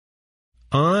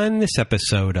On this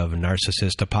episode of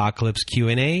Narcissist Apocalypse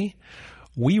Q&A,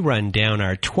 we run down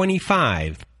our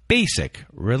 25 basic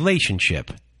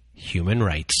relationship human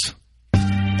rights.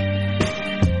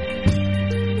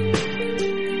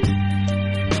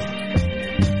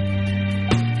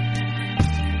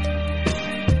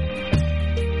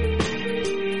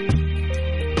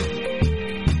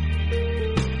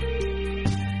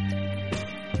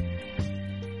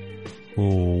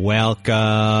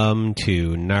 Welcome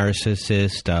to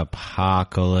Narcissist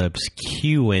Apocalypse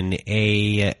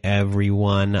Q&A,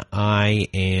 everyone. I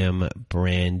am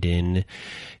Brandon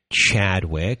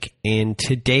Chadwick, and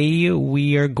today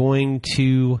we are going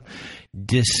to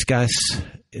discuss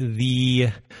the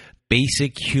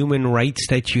basic human rights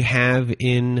that you have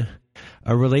in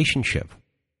a relationship.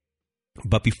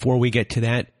 But before we get to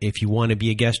that, if you want to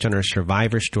be a guest on our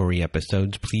Survivor Story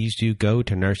episodes, please do go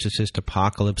to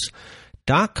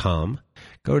narcissistapocalypse.com.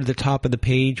 Go to the top of the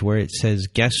page where it says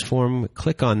guest form.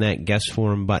 Click on that guest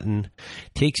form button.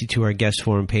 Takes you to our guest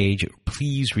form page.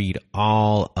 Please read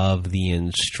all of the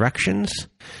instructions.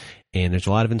 And there's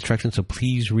a lot of instructions, so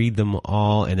please read them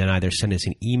all and then either send us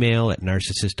an email at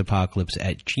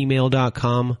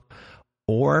narcissistapocalypse@gmail.com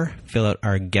or fill out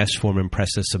our guest form and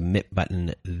press the submit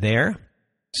button there.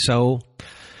 So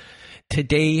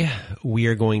today we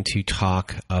are going to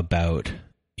talk about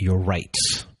your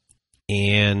rights.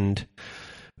 And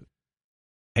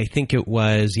I think it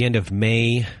was the end of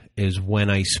May is when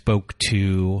I spoke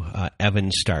to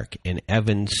Evan Stark. And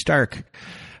Evan Stark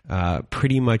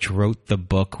pretty much wrote the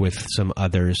book with some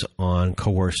others on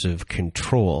coercive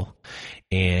control.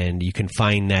 And you can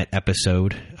find that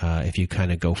episode if you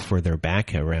kind of go further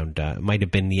back around, it might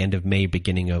have been the end of May,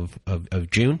 beginning of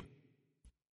June.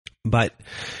 But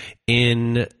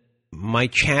in my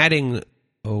chatting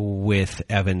with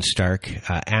Evan Stark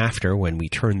after, when we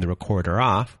turned the recorder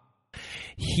off,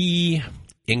 he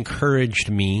encouraged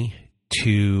me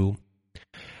to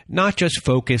not just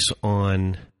focus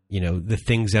on, the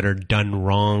things that are done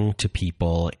wrong to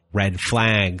people, red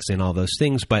flags and all those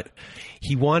things, but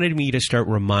he wanted me to start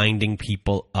reminding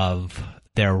people of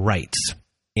their rights.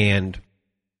 And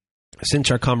since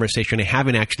our conversation, I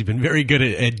haven't actually been very good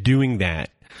at doing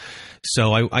that.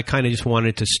 So I kind of just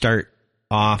wanted to start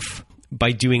off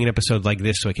by doing an episode like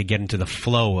this so I could get into the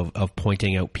flow of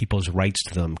pointing out people's rights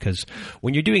to them. Because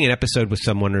when you're doing an episode with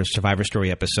someone, or a Survivor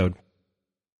Story episode,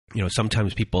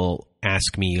 sometimes people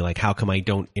ask me, like, how come I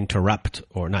don't interrupt,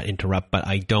 or not interrupt, but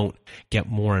I don't get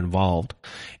more involved?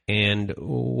 And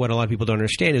what a lot of people don't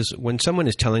understand is when someone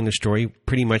is telling the story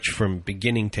pretty much from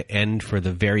beginning to end for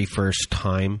the very first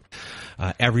time,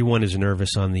 everyone is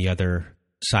nervous on the other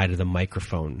side of the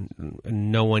microphone.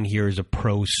 No one here is a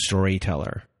pro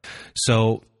storyteller.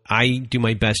 So I do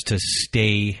my best to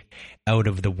stay out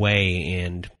of the way,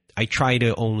 and I try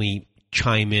to only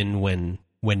chime in when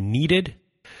needed,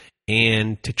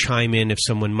 and to chime in if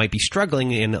someone might be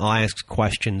struggling, and I'll ask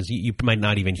questions. You might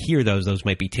not even hear those. Those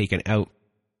might be taken out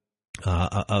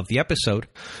of the episode.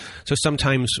 So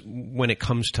sometimes when it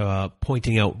comes to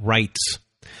pointing out rights,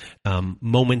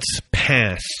 moments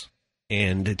pass,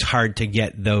 and it's hard to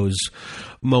get those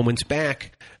moments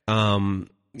back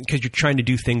because you're trying to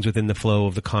do things within the flow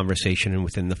of the conversation and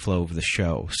within the flow of the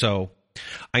show. So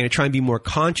I'm going to try and be more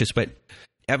conscious, but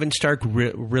Evan Stark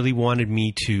really wanted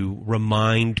me to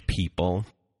remind people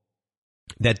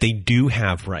that they do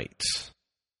have rights.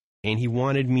 And he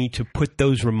wanted me to put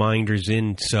those reminders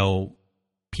in so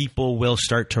people will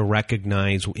start to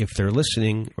recognize, if they're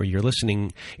listening or you're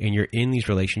listening and you're in these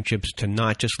relationships, to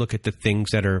not just look at the things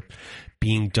that are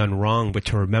being done wrong, but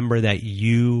to remember that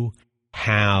you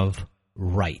have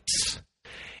rights.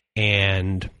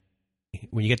 And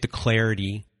when you get the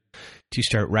clarity to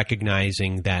start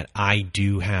recognizing that I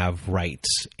do have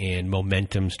rights, and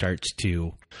momentum starts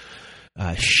to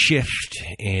shift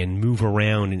and move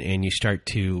around, and you start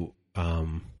to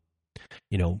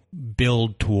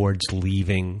build towards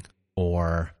leaving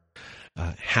or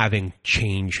having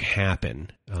change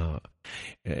happen.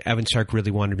 Evan Stark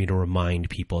really wanted me to remind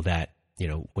people that,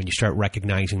 when you start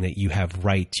recognizing that you have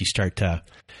rights, you start to,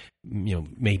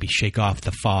 maybe shake off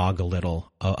the fog a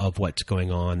little of what's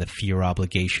going on, the fear,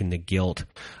 obligation, the guilt,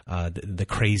 the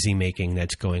crazy making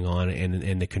that's going on,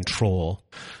 and the control.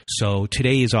 So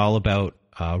today is all about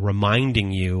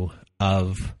reminding you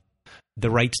of the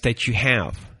rights that you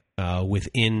have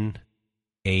within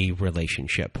a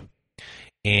relationship.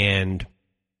 And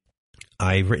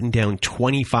I've written down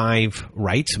 25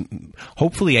 rights.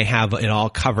 Hopefully I have it all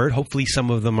covered. Hopefully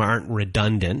some of them aren't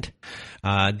redundant.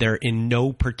 They're in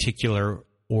no particular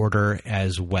order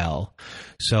as well.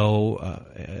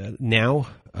 So now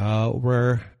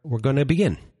we're going to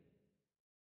begin.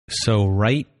 So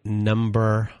right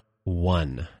number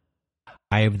 1,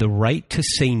 I have the right to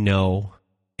say no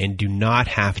and do not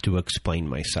have to explain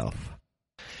myself.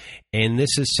 And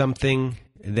this is something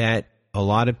that a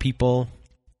lot of people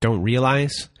don't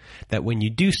realize, that when you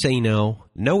do say no,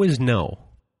 no is no.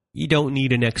 You don't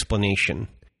need an explanation.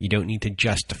 You don't need to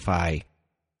justify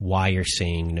why you're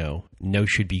saying no. No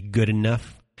should be good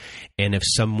enough. And if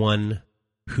someone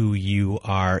who you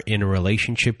are in a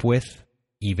relationship with,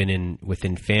 even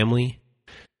within family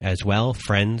as well,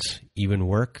 friends, even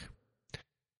work,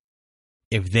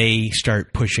 if they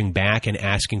start pushing back and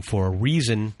asking for a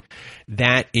reason,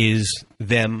 that is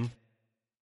them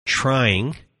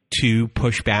trying to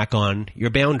push back on your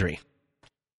boundary.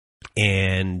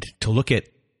 And to look at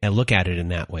it in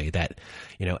that way, that,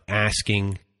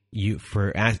 asking you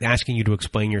to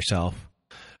explain yourself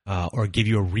or give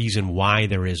you a reason why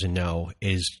there is a no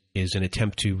is an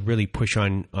attempt to really push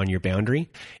on your boundary.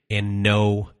 And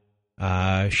no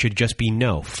should just be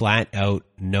no. Flat out,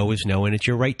 no is no, and it's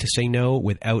your right to say no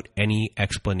without any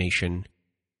explanation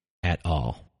at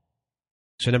all.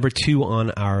 So number 2 on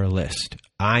our list,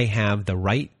 I have the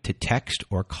right to text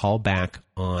or call back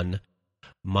on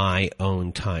my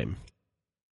own time.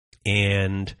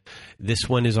 And this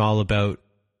one is all about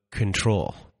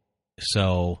control.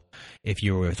 So if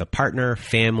you're with a partner,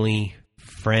 family,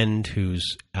 friend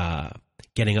who's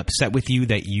getting upset with you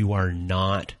that you are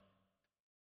not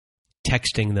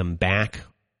texting them back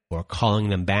or calling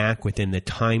them back within the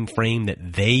time frame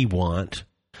that they want,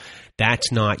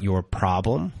 that's not your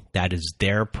problem. That is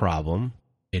their problem.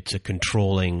 It's a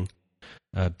controlling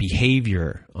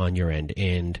behavior on your end.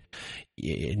 And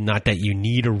not that you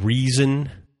need a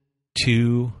reason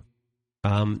to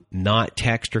not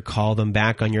text or call them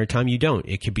back on your time. You don't.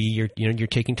 It could be you're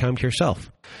taking time to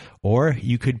yourself. Or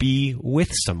you could be with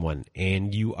someone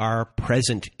and you are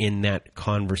present in that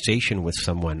conversation with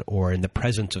someone or in the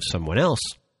presence of someone else,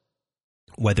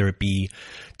 whether it be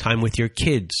time with your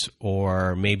kids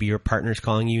or maybe your partner's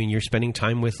calling you and you're spending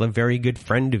time with a very good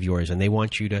friend of yours and they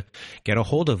want you to get a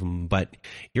hold of them, but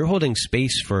you're holding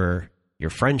space for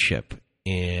your friendship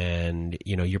and,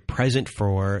 you're present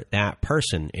for that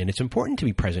person. And it's important to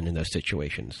be present in those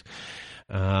situations.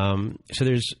 So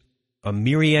there's a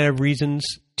myriad of reasons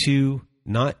to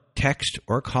not text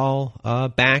or call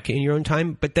back in your own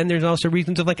time. But then there's also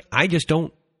reasons of I just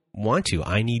don't want to.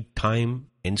 I need time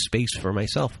and space for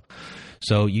myself.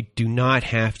 So you do not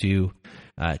have to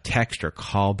text or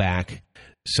call back.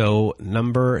 So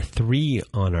number 3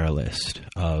 on our list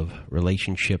of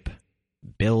relationship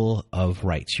Bill of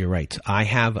Rights, your rights. I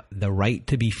have the right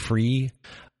to be free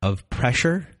of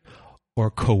pressure or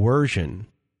coercion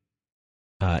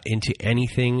into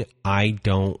anything I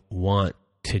don't want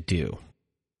to do.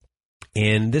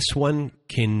 And this one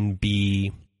can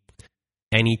be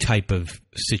any type of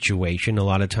situation. A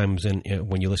lot of times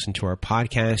when you listen to our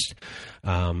podcast,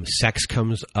 sex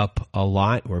comes up a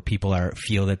lot where people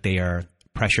feel that they are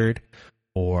pressured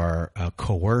or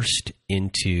coerced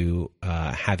into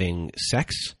having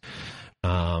sex.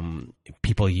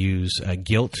 People use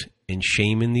guilt and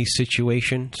shame in these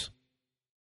situations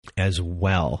as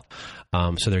well.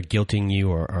 So they're guilting you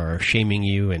or shaming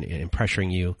you and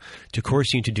pressuring you to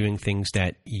coerce you into doing things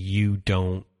that you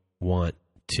don't want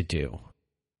to do.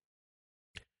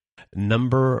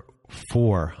 Number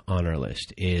 4 on our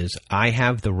list is I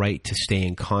have the right to stay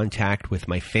in contact with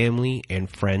my family and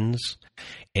friends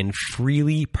and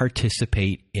freely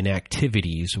participate in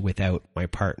activities without my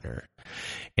partner.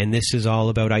 And this is all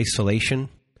about isolation.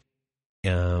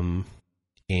 And,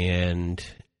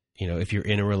 if you're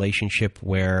in a relationship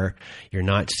where you're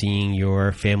not seeing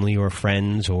your family or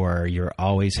friends, or you're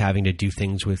always having to do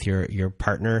things with your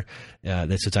partner,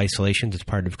 this is isolation. It's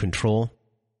part of control.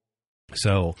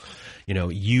 So,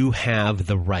 you have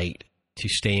the right to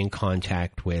stay in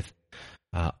contact with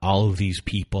all of these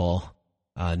people,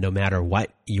 no matter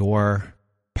what your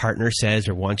partner says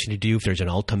or wants you to do. If there's an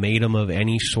ultimatum of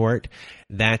any sort,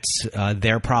 that's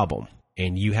their problem.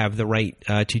 And you have the right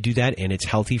to do that. And it's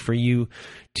healthy for you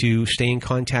to stay in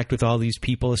contact with all these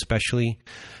people, especially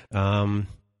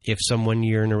if someone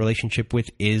you're in a relationship with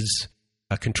is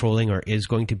controlling or is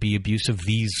going to be abusive.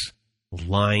 These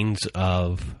lines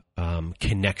of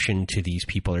connection to these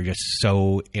people are just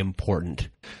so important.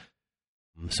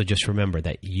 So just remember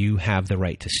that you have the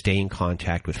right to stay in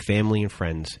contact with family and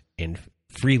friends and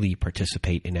freely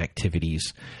participate in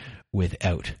activities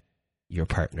without your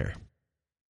partner.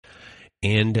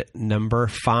 And number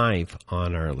 5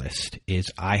 on our list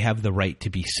is I have the right to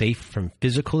be safe from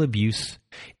physical abuse,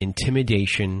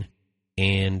 intimidation,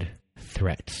 and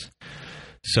threats.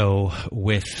 So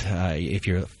with if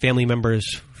your family members,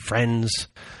 friends,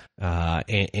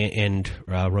 and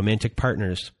romantic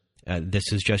partners.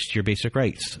 This is just your basic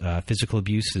rights. Physical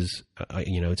abuse is,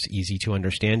 it's easy to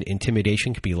understand.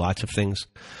 Intimidation can be lots of things.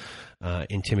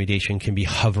 Intimidation can be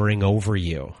hovering over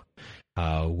you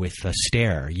with a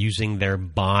stare, using their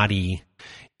body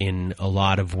in a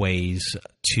lot of ways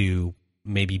to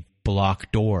maybe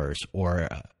block doors, or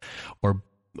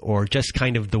just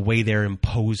kind of the way they're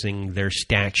imposing their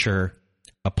stature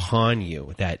upon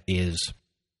you that is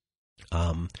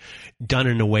done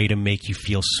in a way to make you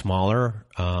feel smaller,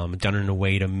 done in a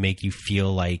way to make you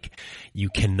feel like you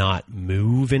cannot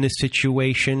move in a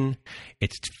situation.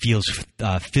 It feels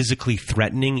physically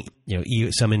threatening.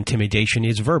 Some intimidation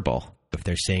is verbal. If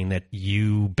they're saying that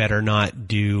you better not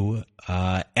do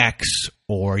X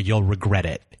or you'll regret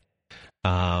it.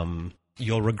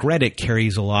 You'll regret it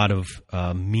carries a lot of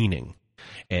meaning.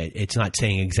 It's not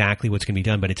saying exactly what's going to be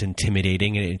done, but it's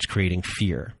intimidating and it's creating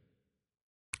fear.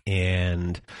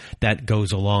 And that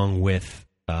goes along with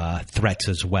threats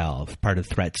as well. Part of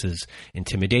threats is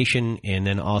intimidation, and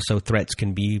then also threats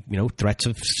can be, threats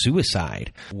of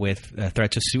suicide. With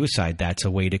threats of suicide, that's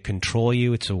a way to control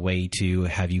you. It's a way to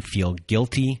have you feel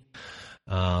guilty,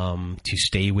 to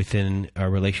stay within a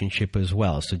relationship as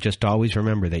well. So just always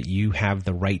remember that you have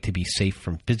the right to be safe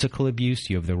from physical abuse.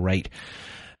 You have the right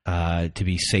to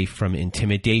be safe from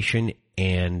intimidation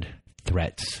and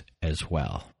threats as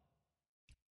well.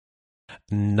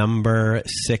 Number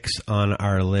 6 on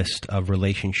our list of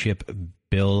relationship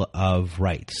Bill of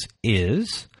Rights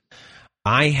is,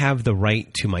 I have the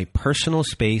right to my personal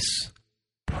space,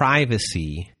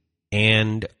 privacy,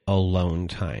 and alone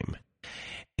time.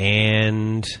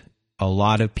 And a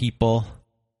lot of people,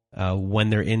 when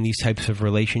they're in these types of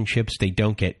relationships, they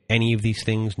don't get any of these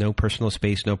things: no personal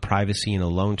space, no privacy, and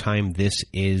alone time. This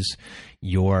is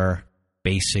your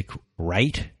basic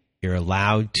right. You're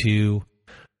allowed to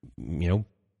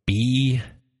be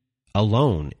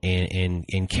alone and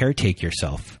caretake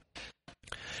yourself.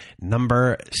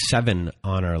 Number 7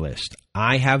 on our list,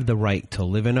 I have the right to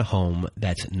live in a home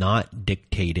that's not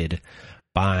dictated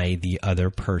by the other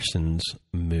person's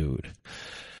mood.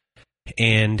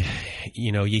 And,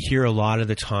 you hear a lot of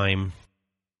the time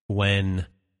when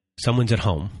someone's at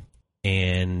home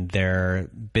and they're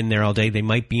been there all day, they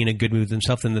might be in a good mood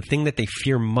themselves. And the thing that they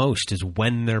fear most is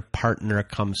when their partner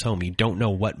comes home. You don't know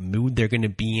what mood they're going to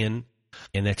be in.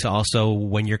 And that's also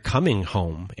when you're coming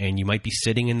home and you might be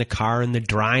sitting in the car in the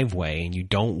driveway and you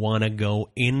don't want to go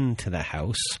into the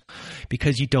house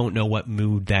because you don't know what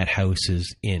mood that house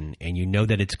is in. And you know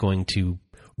that it's going to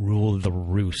rule the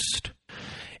roost.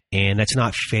 And that's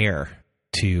not fair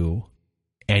to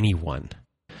anyone.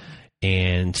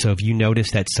 And so if you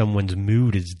notice that someone's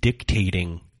mood is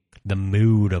dictating the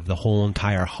mood of the whole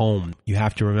entire home, you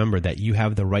have to remember that you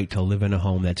have the right to live in a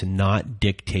home that's not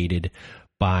dictated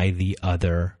by the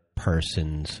other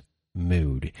person's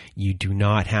mood. You do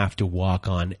not have to walk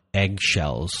on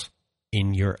eggshells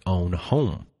in your own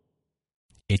home.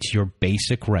 It's your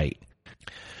basic right.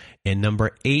 And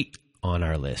number 8 on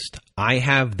our list, I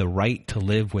have the right to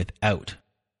live without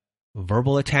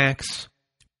verbal attacks,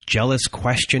 jealous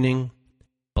questioning,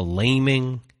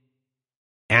 blaming,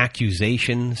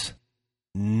 accusations,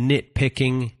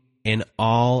 nitpicking, and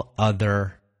all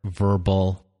other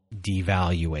verbal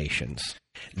devaluations.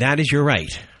 That is your right.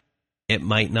 It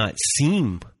might not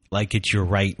seem like it's your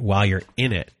right while you're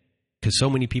in it, because so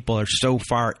many people are so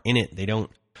far in it,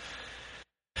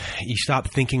 you stop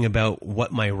thinking about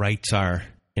what my rights are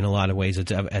in a lot of ways,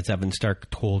 as Evan Stark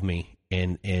told me,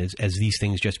 and as these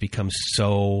things just become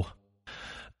so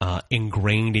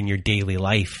ingrained in your daily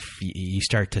life, you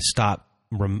start to stop.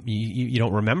 You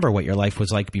don't remember what your life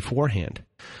was like beforehand.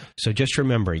 So just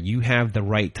remember, you have the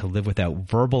right to live without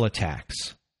verbal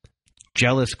attacks,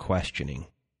 jealous questioning,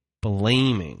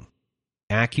 blaming,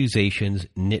 accusations,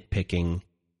 nitpicking,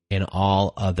 and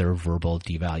all other verbal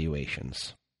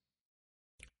devaluations.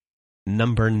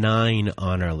 Number 9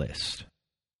 on our list,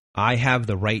 I have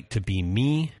the right to be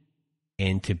me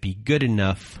and to be good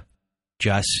enough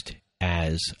just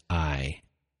as I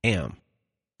am.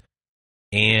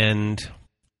 And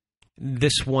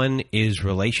this one is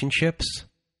relationships,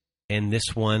 and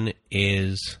this one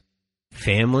is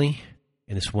family,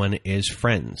 and this one is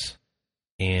friends.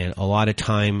 And a lot of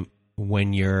time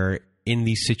when you're in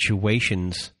these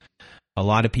situations, a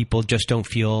lot of people just don't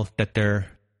feel that they're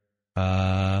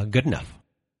good enough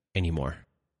anymore.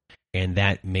 And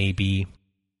that may be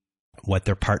what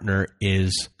their partner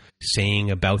is saying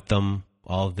about them.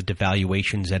 All of the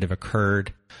devaluations that have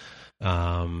occurred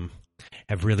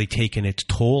have really taken its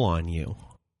toll on you.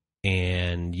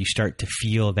 And you start to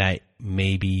feel that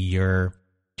maybe you're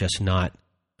just not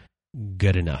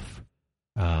good enough.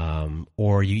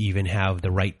 or you even have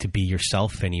the right to be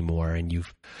yourself anymore, and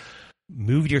you've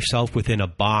moved yourself within a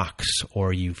box,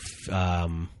 or you've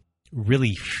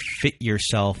really fit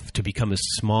yourself to become as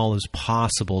small as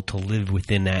possible to live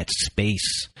within that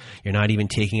space. You're not even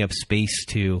taking up space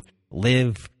to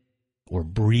live or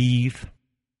breathe.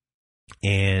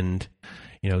 And,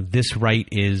 this right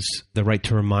is the right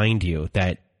to remind you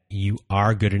that you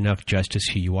are good enough just as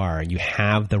who you are, and you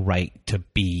have the right to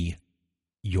be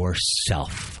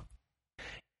yourself,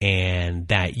 and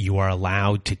that you are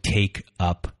allowed to take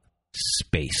up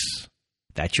space.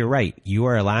 That's your right. You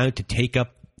are allowed to take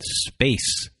up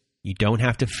space. You don't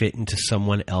have to fit into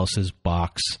someone else's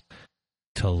box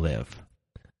to live.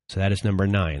 So that is number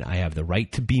 9. I have the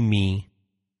right to be me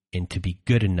and to be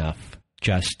good enough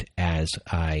just as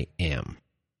I am.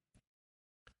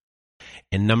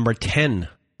 And number 10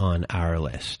 on our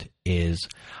list is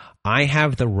I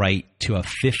have the right to a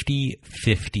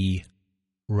 50-50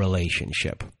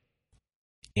 relationship.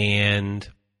 And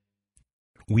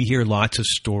we hear lots of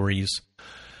stories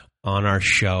on our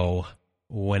show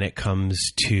when it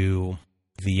comes to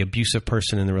the abusive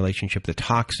person in the relationship. The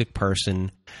toxic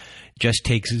person just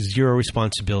takes zero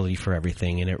responsibility for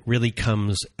everything. And it really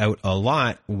comes out a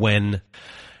lot when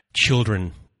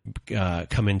children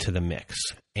come into the mix,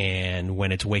 and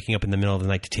when it's waking up in the middle of the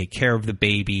night to take care of the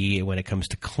baby, when it comes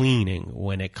to cleaning,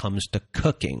 when it comes to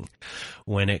cooking,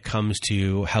 when it comes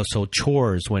to household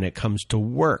chores, when it comes to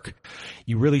work.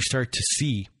 You really start to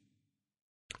see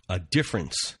a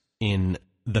difference in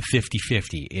the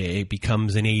 50-50. It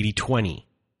becomes an 80-20,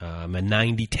 a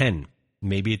 90-10.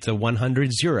 Maybe it's a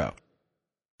 100-0.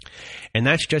 And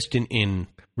that's just in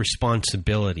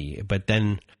responsibility. But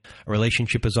then a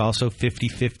relationship is also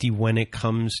 50-50 when it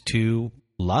comes to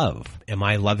love. Am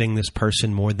I loving this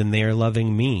person more than they are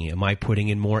loving me? Am I putting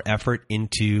in more effort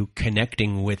into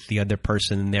connecting with the other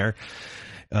person than they're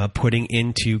putting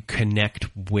into connect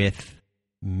with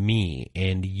me?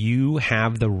 And you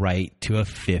have the right to a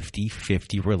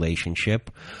 50-50 relationship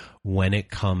when it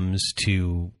comes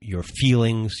to your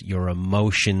feelings, your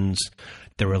emotions,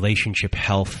 the relationship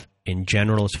health in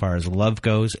general as far as love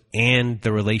goes, and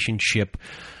the relationship,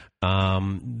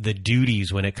 the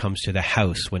duties when it comes to the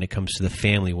house, when it comes to the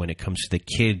family, when it comes to the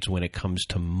kids, when it comes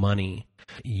to money.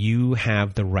 You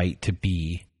have the right to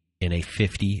be in a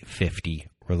 50-50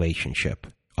 relationship.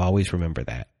 Always remember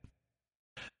that.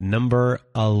 Number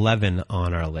 11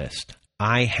 on our list,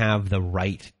 I have the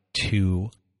right to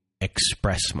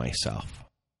express myself.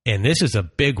 And this is a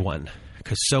big one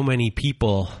because so many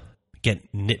people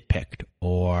get nitpicked,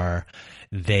 or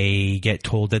they get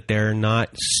told that they're not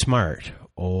smart,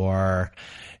 or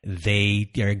they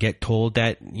get told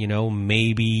that,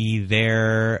 maybe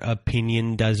their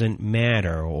opinion doesn't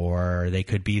matter, or they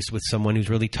could be with someone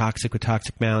who's really toxic with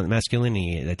toxic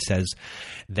masculinity that says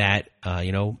that,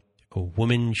 a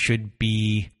woman should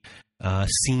be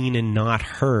seen and not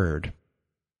heard.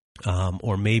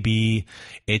 Or maybe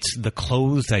it's the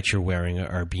clothes that you're wearing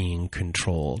are being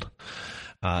controlled.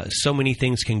 So many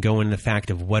things can go in the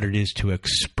fact of what it is to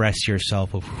express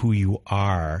yourself, of who you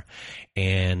are.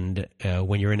 And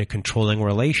when you're in a controlling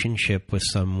relationship with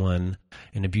someone,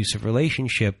 an abusive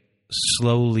relationship,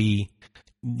 slowly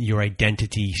your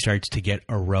identity starts to get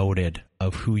eroded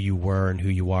of who you were and who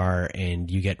you are,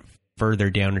 and you get further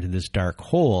down into this dark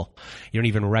hole. You don't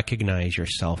even recognize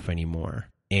yourself anymore.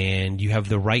 And you have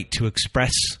the right to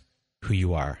express who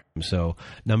you are. So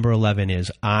number 11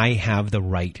 is I have the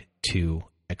right to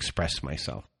express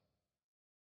myself.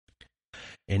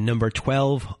 And number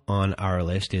 12 on our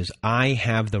list is I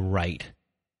have the right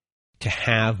to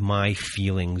have my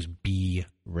feelings be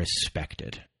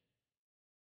respected.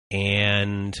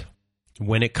 And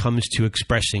when it comes to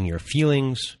expressing your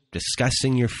feelings,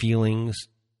 discussing your feelings,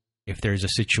 if there's a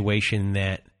situation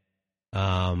that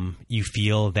you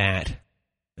feel that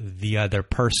the other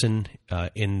person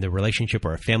in the relationship,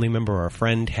 or a family member or a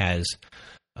friend, has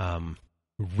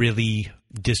really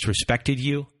disrespected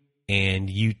you, and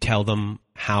you tell them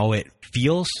how it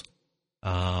feels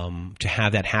to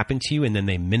have that happen to you, and then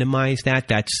they minimize that,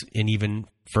 that's an even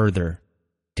further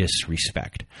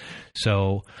disrespect.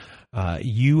 So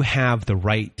you have the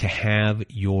right to have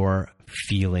your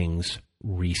feelings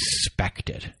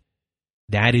respected.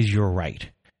 That is your right.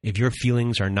 If your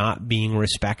feelings are not being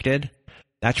respected,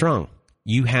 that's wrong.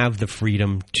 You have the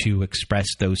freedom to express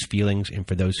those feelings and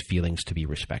for those feelings to be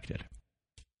respected.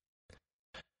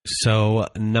 So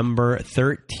number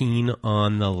 13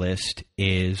 on the list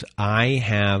is I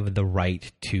have the right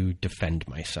to defend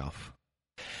myself.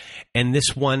 And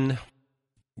this one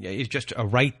is just a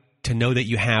right to know that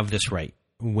you have this right.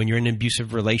 When you're in an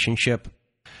abusive relationship,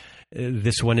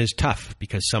 this one is tough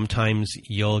because sometimes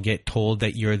you'll get told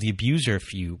that you're the abuser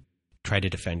if you try to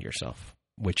defend yourself,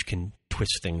 which can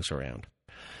twist things around.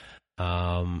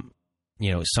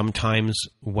 Sometimes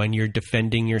when you're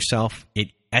defending yourself, it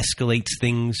escalates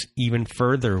things even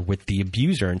further with the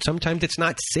abuser. And sometimes it's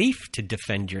not safe to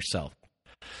defend yourself.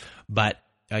 But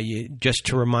just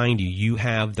to remind you, you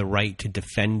have the right to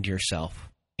defend yourself,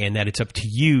 and that it's up to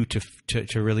you to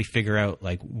really figure out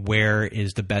like where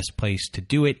is the best place to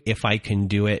do it, if I can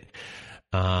do it.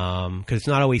 Because it's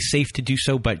not always safe to do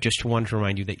so, but just wanted to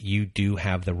remind you that you do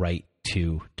have the right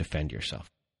to defend yourself.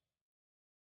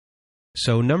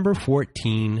 So number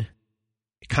 14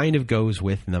 kind of goes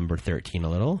with number 13 a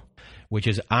little, which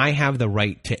is I have the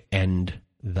right to end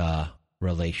the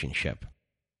relationship.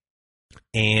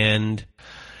 And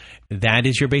that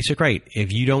is your basic right.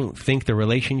 If you don't think the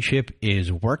relationship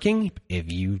is working, if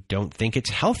you don't think it's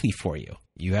healthy for you,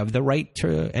 you have the right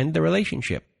to end the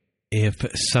relationship. If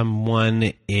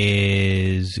someone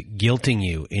is guilting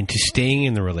you into staying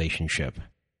in the relationship,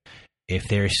 if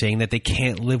they're saying that they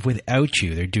can't live without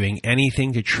you, they're doing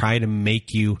anything to try to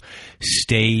make you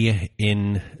stay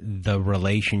in the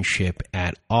relationship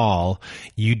at all,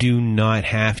 you do not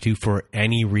have to, for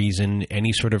any reason,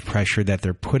 any sort of pressure that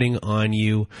they're putting on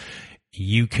you.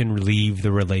 You can leave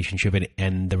the relationship and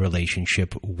end the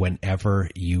relationship whenever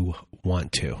you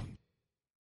want to.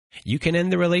 You can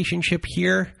end the relationship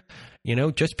here,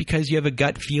 just because you have a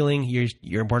gut feeling.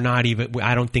 We're not even.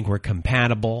 I don't think we're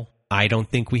compatible. I don't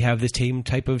think we have the same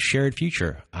type of shared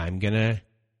future. I'm going to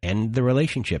end the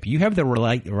relationship. You have the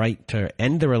right to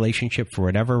end the relationship for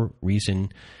whatever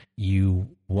reason you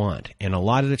want. And a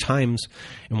lot of the times,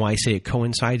 and why I say it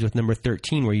coincides with number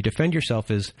 13, where you defend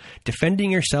yourself, is defending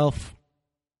yourself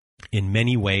in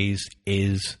many ways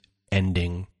is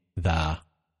ending the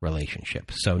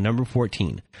relationship. So number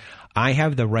 14, I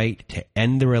have the right to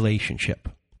end the relationship.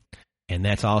 And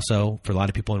that's also, for a lot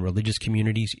of people in religious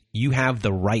communities, you have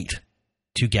the right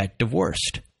to get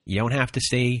divorced. You don't have to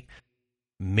stay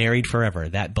married forever.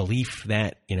 That belief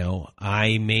that,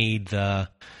 I made the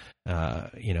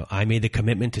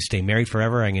commitment to stay married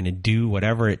forever. I'm going to do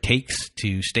whatever it takes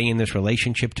to stay in this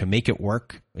relationship to make it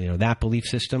work. That belief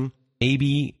system.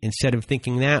 Maybe instead of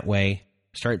thinking that way,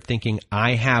 start thinking,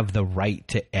 I have the right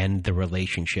to end the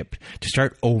relationship, to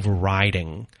start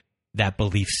overriding that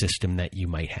belief system that you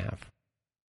might have.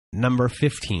 Number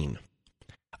 15,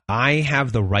 I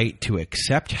have the right to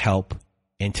accept help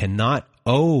and to not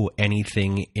owe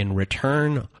anything in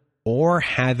return or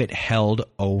have it held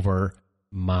over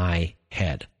my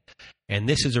head. And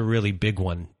this is a really big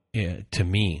one to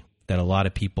me that a lot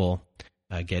of people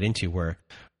get into, where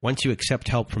once you accept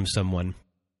help from someone,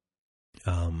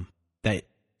 that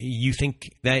you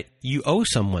think that you owe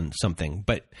someone something,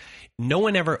 but no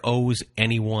one ever owes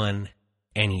anyone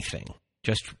anything.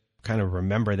 Just kind of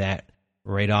remember that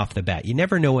right off the bat. You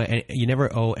never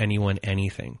owe anyone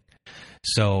anything.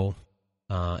 So,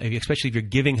 especially if you're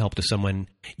giving help to someone,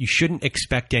 you shouldn't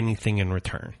expect anything in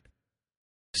return.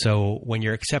 So when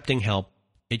you're accepting help,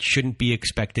 it shouldn't be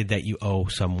expected that you owe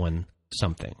someone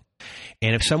something.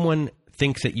 And if someone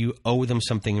thinks that you owe them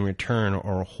something in return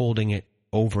or holding it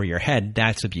over your head,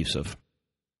 that's abusive.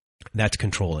 That's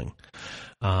controlling.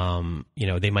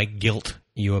 They might guilt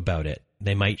you about it.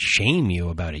 They might shame you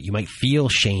about it. You might feel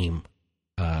shame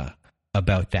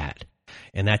about that.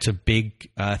 And that's a big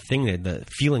thing, that the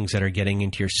feelings that are getting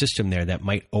into your system there that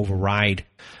might override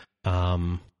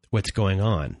what's going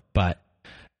on. But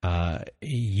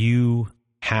you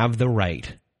have the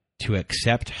right to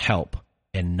accept help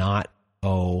and not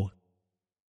owe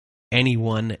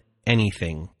anyone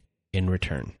anything in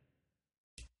return.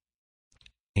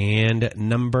 And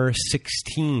number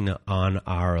 16 on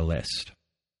our list,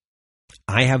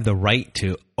 I have the right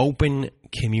to open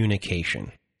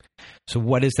communication. So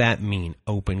what does that mean,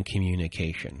 open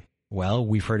communication? Well,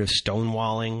 we've heard of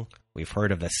stonewalling. We've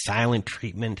heard of the silent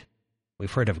treatment.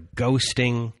 We've heard of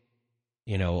ghosting.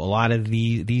 A lot of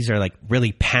these are like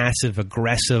really passive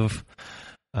aggressive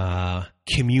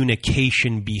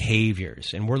communication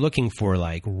behaviors. And we're looking for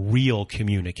like real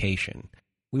communication.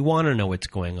 We want to know what's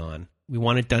going on. We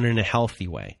want it done in a healthy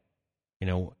way.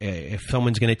 If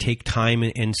someone's going to take time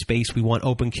and space, we want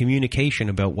open communication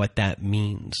about what that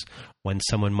means. When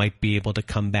someone might be able to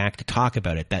come back to talk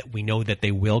about it, that we know that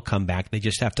they will come back. They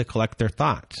just have to collect their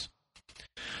thoughts.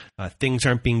 Things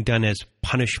aren't being done as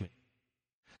punishment.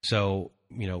 So,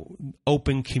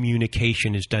 open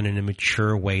communication is done in a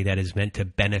mature way that is meant to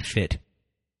benefit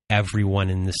everyone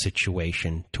in the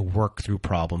situation, to work through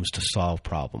problems, to solve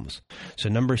problems. So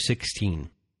number 16,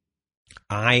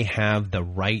 I have the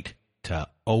right to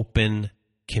open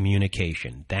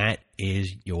communication. That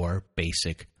is your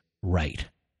basic right.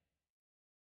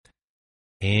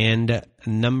 And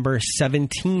number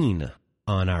 17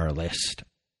 on our list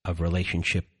of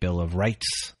Relationship Bill of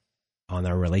Rights, on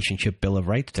our Relationship Bill of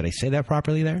Rights, did I say that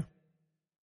properly there?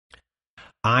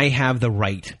 I have the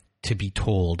right to be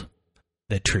told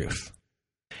the truth.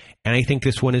 And I think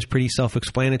this one is pretty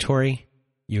self-explanatory.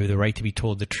 You have the right to be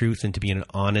told the truth and to be in an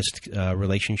honest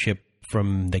relationship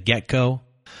from the get-go.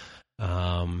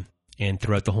 And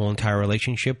throughout the whole entire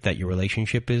relationship, that your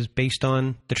relationship is based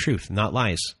on the truth, not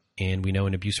lies. And we know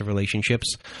in abusive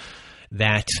relationships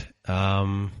that,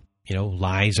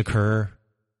 lies occur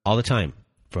all the time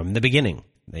from the beginning.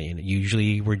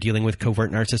 Usually we're dealing with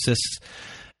covert narcissists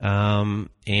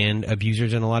and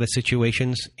abusers in a lot of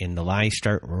situations, and the lies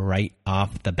start right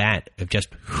off the bat of just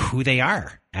who they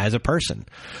are as a person.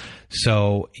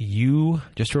 So you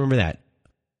just remember that.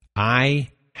 I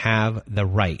have the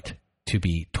right to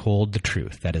be told the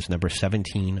truth. That is number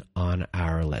 17 on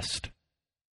our list.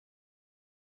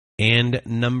 And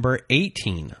number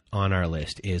 18 on our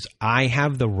list is I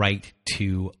have the right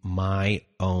to my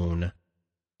own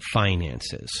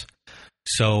finances.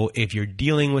 So if you're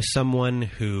dealing with someone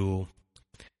who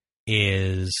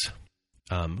is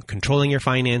controlling your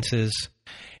finances,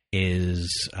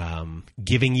 is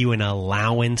giving you an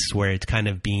allowance where it's kind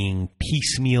of being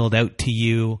piecemealed out to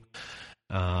you,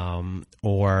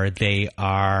 or they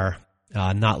are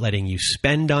not letting you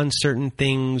spend on certain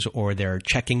things, or they're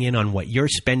checking in on what you're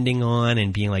spending on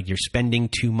and being like, you're spending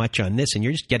too much on this, and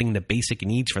you're just getting the basic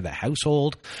needs for the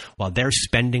household while they're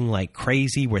spending like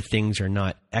crazy where things are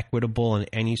not equitable in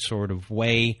any sort of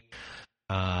way.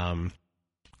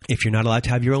 If you're not allowed to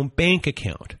have your own bank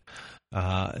account,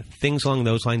 things along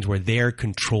those lines where they're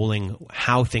controlling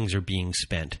how things are being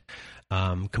spent.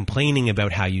 Complaining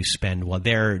about how you spend while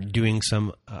they're doing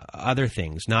some other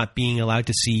things, not being allowed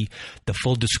to see the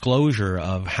full disclosure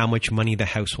of how much money the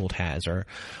household has,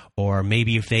 or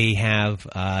maybe if they have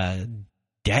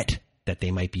debt that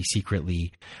they might be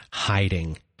secretly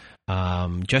hiding.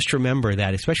 Just remember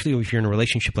that, especially if you're in a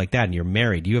relationship like that and you're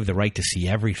married, you have the right to see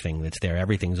everything that's there.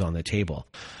 Everything's on the table.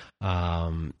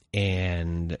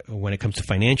 And when it comes to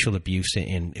financial abuse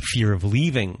and fear of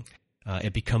leaving,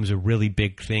 it becomes a really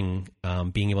big thing,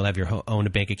 being able to have your own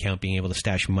bank account, being able to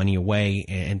stash money away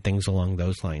and things along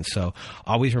those lines. So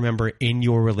always remember in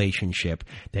your relationship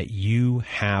that you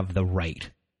have the right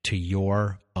to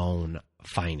your own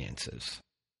finances.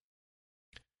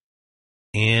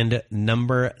 And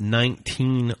number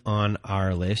 19 on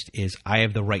our list is I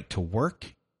have the right to work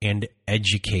and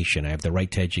education. I have the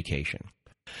right to education.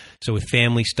 So with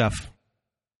family stuff,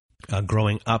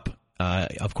 growing up,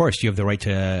 of course, you have the right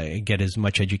to get as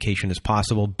much education as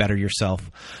possible, better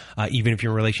yourself. Even if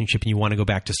you're in a relationship and you want to go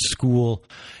back to school,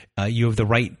 you have the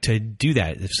right to do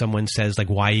that. If someone says, like,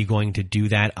 why are you going to do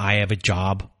that? I have a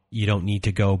job. You don't need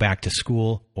to go back to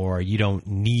school, or you don't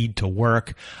need to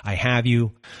work. I have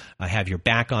you. I have your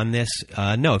back on this.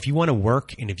 No, if you want to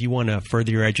work and if you want to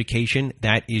further your education,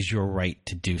 that is your right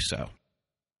to do so.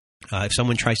 If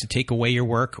someone tries to take away your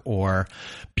work or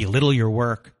belittle your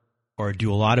work, or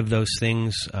do a lot of those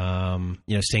things,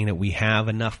 saying that we have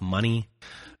enough money,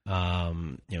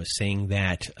 saying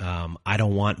that I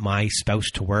don't want my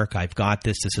spouse to work, I've got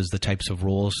this, this is the types of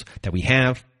rules that we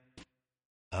have,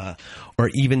 or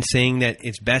even saying that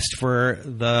it's best for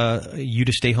you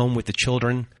to stay home with the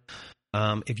children.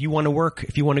 If you want to work,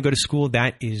 if you want to go to school,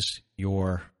 that is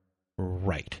your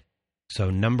right. So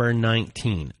number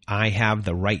 19, I have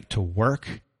the right to work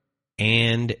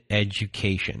and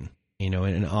education.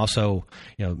 And also,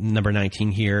 number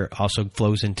 19 here also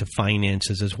flows into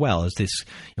finances as well as this,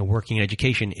 working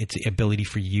education. It's the ability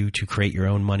for you to create your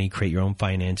own money, create your own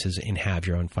finances, and have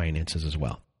your own finances as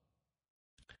well.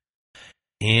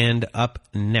 And up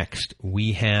next,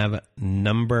 we have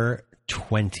number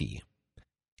 20.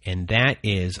 And that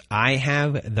is, I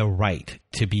have the right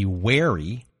to be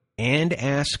wary and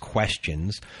ask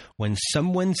questions when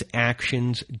someone's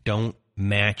actions don't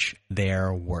match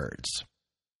their words.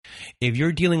 If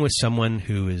you're dealing with someone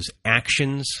whose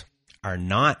actions are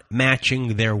not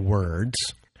matching their words,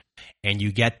 and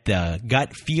you get the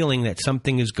gut feeling that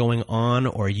something is going on,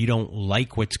 or you don't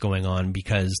like what's going on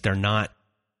because they're not,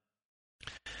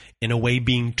 in a way,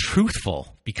 being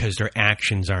truthful because their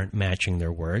actions aren't matching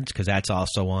their words, because that's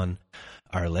also on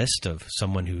our list of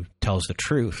someone who tells the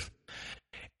truth.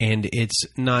 And it's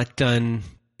not done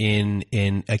in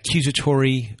an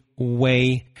accusatory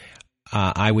way.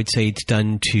 I would say it's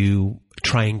done to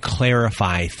try and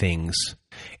clarify things.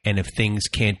 And if things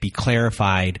can't be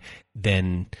clarified,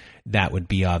 then that would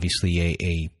be obviously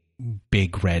a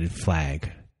big red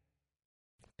flag.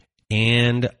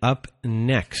 And up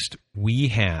next, we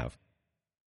have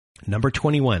number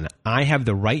 21. I have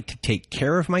the right to take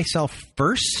care of myself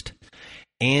first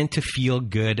and to feel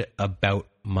good about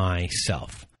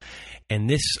myself. And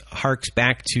this harks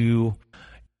back to,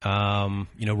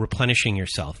 replenishing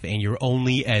yourself. And you're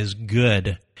only as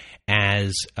good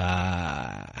as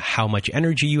how much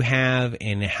energy you have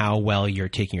and how well you're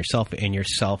taking yourself and your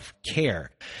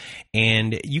self-care.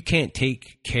 And you can't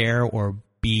take care or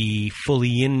be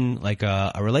fully in like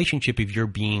a relationship if you're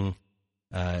being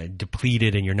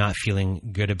depleted and you're not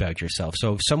feeling good about yourself.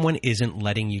 So if someone isn't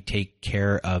letting you take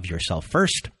care of yourself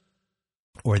first,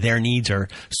 or their needs are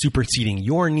superseding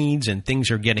your needs and things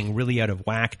are getting really out of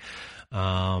whack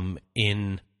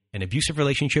in an abusive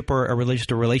relationship or a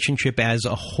relationship as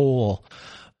a whole,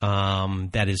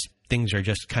 that is, things are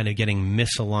just kind of getting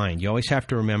misaligned. You always have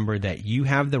to remember that you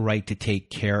have the right to take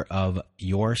care of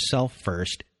yourself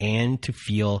first and to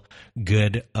feel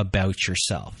good about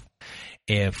yourself.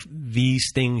 If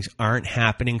these things aren't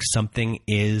happening, something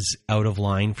is out of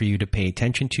line for you to pay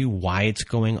attention to, why it's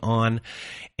going on,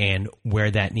 and where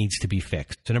that needs to be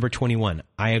fixed. So number 21,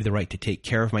 I have the right to take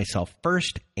care of myself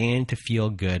first and to feel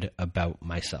good about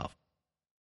myself.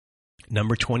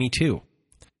 Number 22,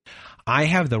 I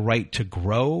have the right to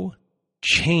grow,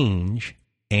 change,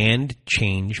 and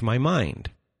change my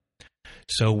mind.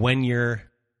 So when you're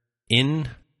in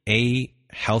a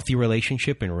healthy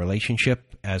relationship and a relationship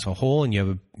as a whole, and you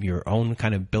have your own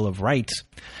kind of bill of rights,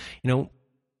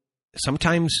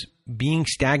 sometimes being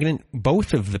stagnant,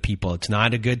 both of the people, it's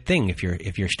not a good thing. If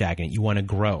you're stagnant, you want to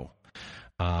grow,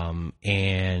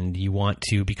 and you want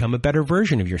to become a better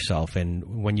version of yourself.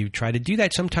 And when you try to do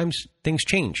that, sometimes things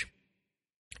change.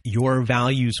 Your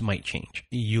values might change.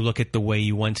 You look at the way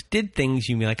you once did things,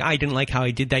 you be like, I didn't like how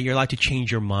I did that. You're allowed to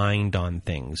change your mind on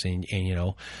things. And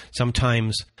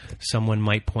sometimes someone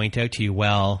might point out to you,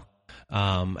 well,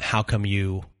 how come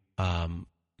you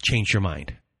change your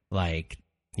mind? Like,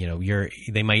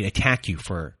 they might attack you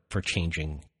for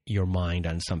changing your mind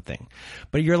on something.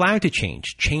 But you're allowed to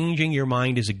change. Changing your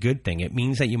mind is a good thing. It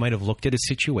means that you might have looked at a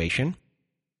situation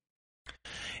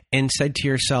and said to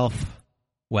yourself,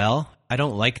 well, I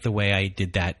don't like the way I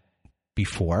did that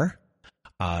before.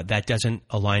 That doesn't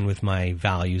align with my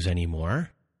values anymore.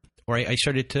 Or I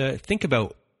started to think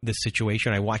about this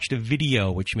situation. I watched a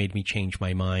video which made me change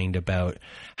my mind about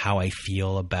how I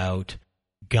feel about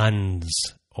guns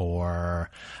or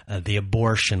the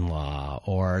abortion law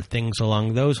or things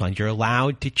along those lines. You're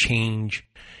allowed to change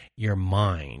your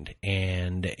mind,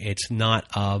 and it's not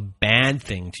a bad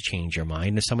thing to change your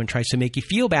mind. If someone tries to make you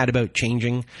feel bad about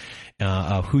changing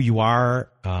who you are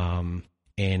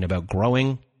and about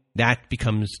growing, that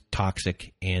becomes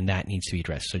toxic, and that needs to be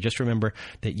addressed. So just remember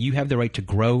that you have the right to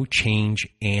grow, change,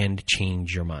 and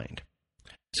change your mind.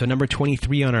 So number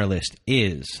 23 on our list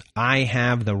is, I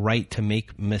have the right to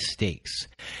make mistakes.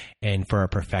 And for our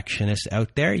perfectionists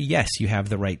out there, yes, you have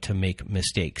the right to make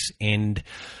mistakes. And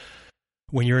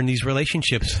when you're in these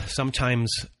relationships,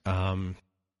 sometimes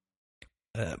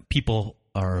people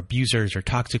or abusers or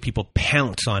toxic people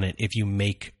pounce on it if you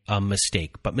make a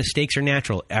mistake. But mistakes are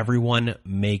natural. Everyone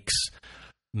makes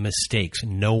mistakes.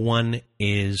 No one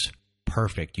is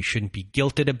perfect. You shouldn't be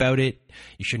guilted about it.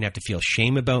 You shouldn't have to feel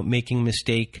shame about making a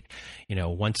mistake.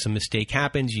 Once a mistake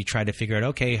happens, you try to figure out,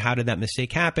 okay, how did that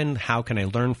mistake happen? How can I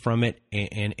learn from it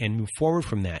and move forward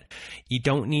from that? You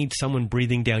don't need someone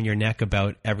breathing down your neck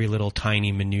about every little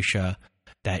tiny minutia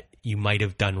that you might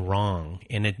have done wrong.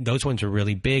 And those ones are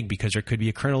really big because there could be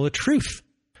a kernel of truth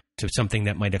to something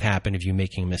that might have happened of you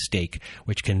making a mistake,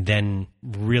 which can then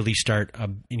really start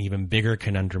an even bigger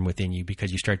conundrum within you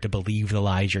because you start to believe the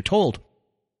lies you're told.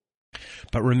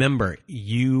 But remember,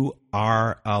 you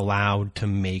are allowed to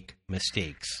make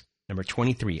mistakes. Number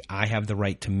 23, I have the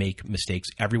right to make mistakes.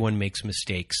 Everyone makes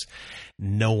mistakes.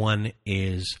 No one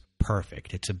is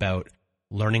perfect. It's about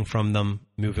learning from them,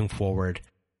 moving forward,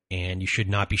 and you should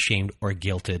not be shamed or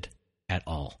guilted at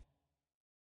all.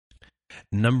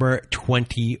 Number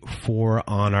 24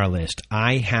 on our list,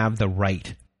 I have the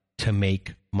right to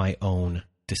make my own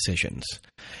decisions.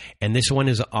 And this one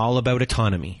is all about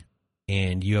autonomy.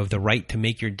 And you have the right to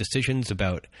make your decisions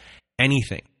about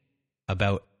anything,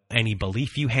 about any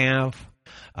belief you have,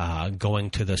 going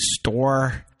to the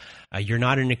store. You're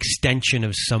not an extension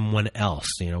of someone else.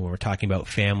 When we're talking about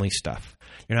family stuff,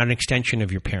 you're not an extension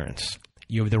of your parents.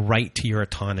 You have the right to your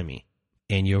autonomy,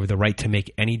 and you have the right to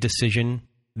make any decision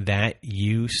that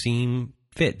you seem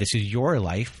fit. This is your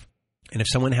life. And if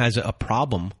someone has a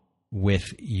problem with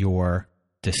your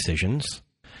decisions,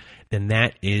 then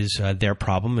that is their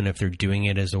problem. And if they're doing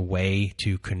it as a way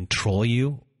to control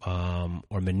you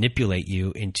or manipulate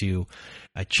you into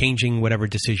changing whatever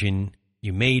decision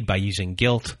you made by using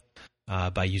guilt,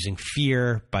 by using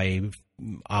fear, by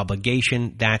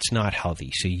obligation. That's not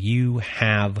healthy. So you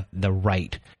have the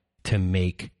right to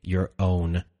make your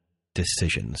own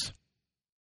decisions.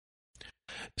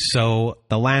 So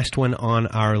the last one on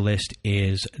our list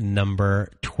is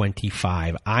number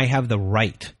 25. I have the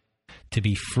right to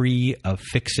be free of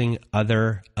fixing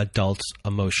other adults'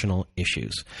 emotional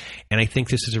issues. And I think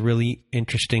this is a really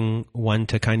interesting one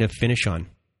to kind of finish on,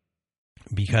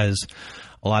 because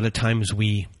a lot of times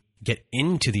we get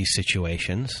into these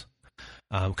situations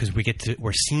because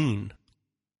we're seen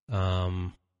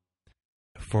in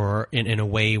a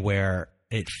way where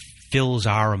it fills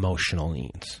our emotional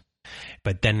needs.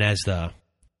 But then as the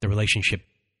relationship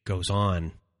goes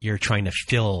on, you're trying to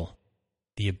fill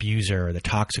the abuser or the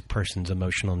toxic person's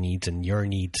emotional needs, and your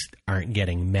needs aren't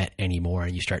getting met anymore,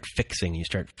 and you start fixing,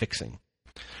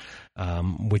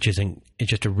 which it's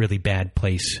just a really bad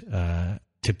place to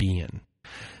be in.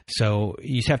 So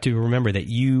you just have to remember that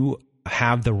you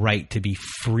have the right to be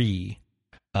free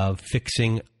of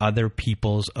fixing other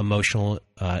people's emotional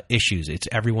issues. It's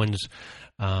everyone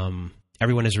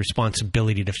has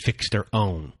responsibility to fix their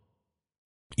own.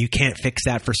 You can't fix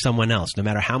that for someone else, no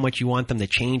matter how much you want them to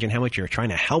change and how much you're trying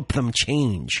to help them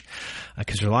change.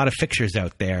 Because there's a lot of fixers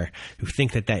out there who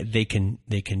think that they can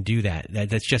do that.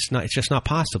 It's just not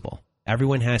possible.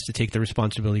 Everyone has to take the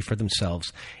responsibility for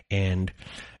themselves, and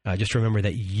just remember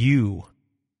that you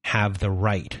have the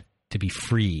right to be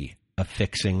free of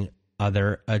fixing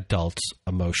other adults'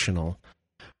 emotional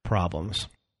problems.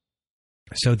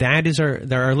 So that is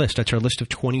our list. That's our list of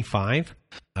 25.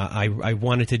 I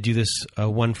wanted to do this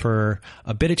one for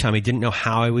a bit of time. I didn't know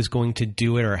how I was going to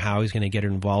do it or how I was going to get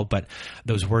involved, but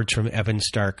those words from Evan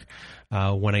Stark,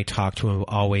 when I talked to him, have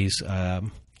always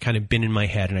kind of been in my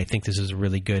head, and I think this is a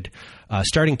really good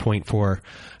starting point for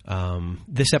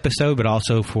this episode, but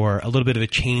also for a little bit of a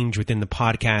change within the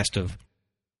podcast of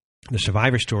the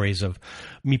survivor stories, of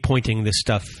me pointing this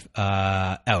stuff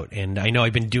out. And I know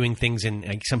I've been doing things,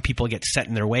 and some people get set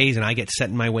in their ways, and I get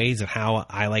set in my ways of how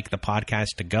I like the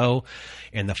podcast to go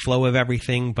and the flow of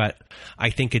everything. But I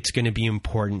think it's going to be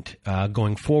important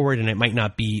going forward, and it might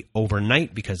not be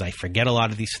overnight because I forget a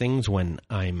lot of these things when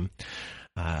I'm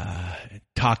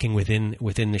talking within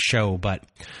the show. But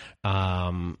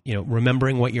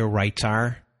remembering what your rights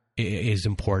are is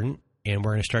important, and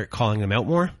we're going to start calling them out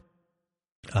more.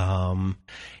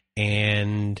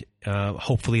 And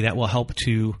hopefully that will help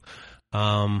to,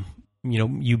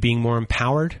 you being more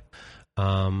empowered,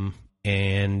 and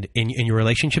in your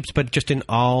relationships, but just in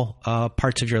all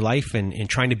parts of your life, and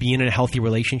trying to be in a healthy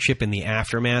relationship in the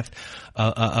aftermath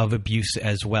of abuse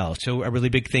as well. So a really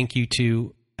big thank you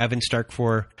to Evan Stark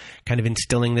for kind of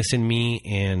instilling this in me,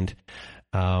 and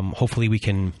hopefully we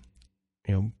can,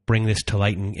 bring this to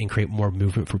light and create more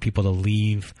movement for people to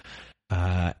leave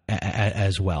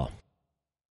as well.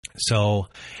 So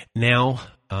now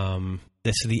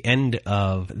this is the end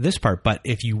of this part, but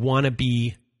if you want to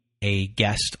be a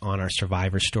guest on our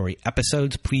Survivor Story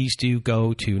episodes, please do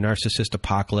go to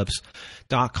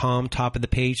narcissistapocalypse.com. Top of the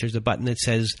page, there's a button that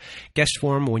says guest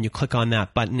form. When you click on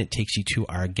that button, it takes you to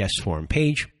our guest form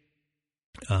page.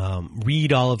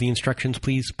 Read all of the instructions,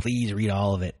 please read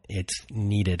all of it. It's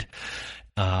needed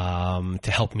to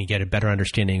help me get a better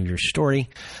understanding of your story.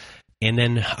 And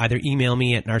then either email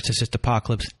me at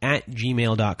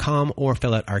narcissistapocalypse@gmail.com or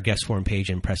fill out our guest form page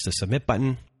and press the submit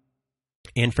button.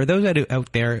 And for those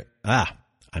out there,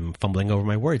 I'm fumbling over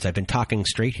my words. I've been talking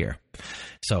straight here,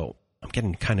 so I'm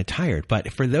getting kind of tired.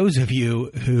 But for those of you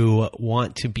who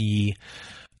want to be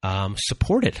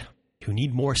supported, who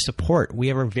need more support, we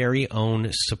have our very own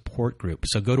support group.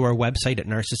 So go to our website at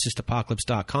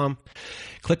narcissistapocalypse.com,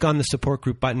 click on the support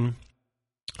group button.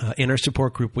 In our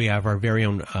support group, we have our very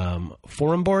own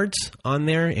forum boards on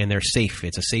there, and they're safe.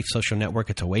 It's a safe social network.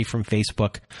 It's away from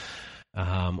Facebook.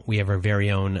 We have our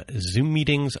very own Zoom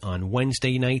meetings on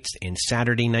Wednesday nights and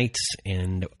Saturday nights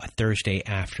and a Thursday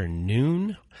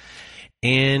afternoon.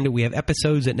 And we have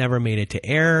episodes that never made it to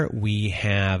air. We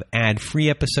have ad-free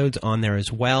episodes on there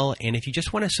as well. And if you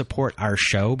just want to support our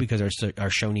show, because our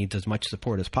show needs as much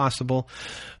support as possible,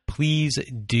 please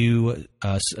do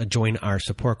join our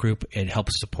support group. It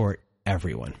helps support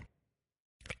everyone.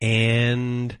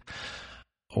 And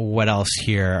what else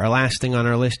here? Our last thing on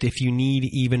our list, if you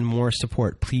need even more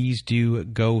support, please do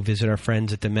go visit our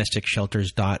friends at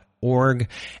domesticshelters.org. domesticshelters.org.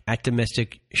 At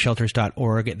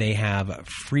domesticshelters.org, they have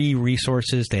free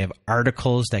resources. They have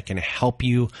articles that can help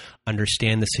you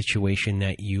understand the situation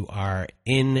that you are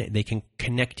in. They can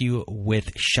connect you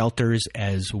with shelters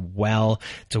as well.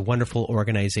 It's a wonderful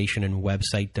organization and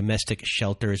website,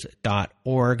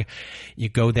 domesticshelters.org. You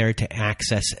go there to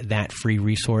access that free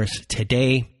resource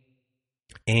today.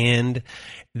 And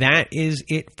that is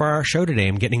it for our show today.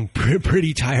 I'm getting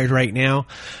pretty tired right now.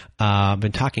 I've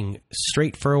been talking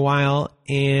straight for a while,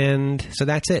 and so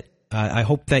that's it. I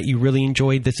hope that you really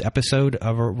enjoyed this episode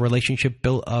of a Relationship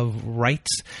Bill of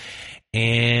Rights,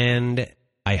 and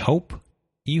I hope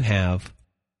you have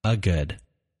a good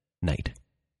night.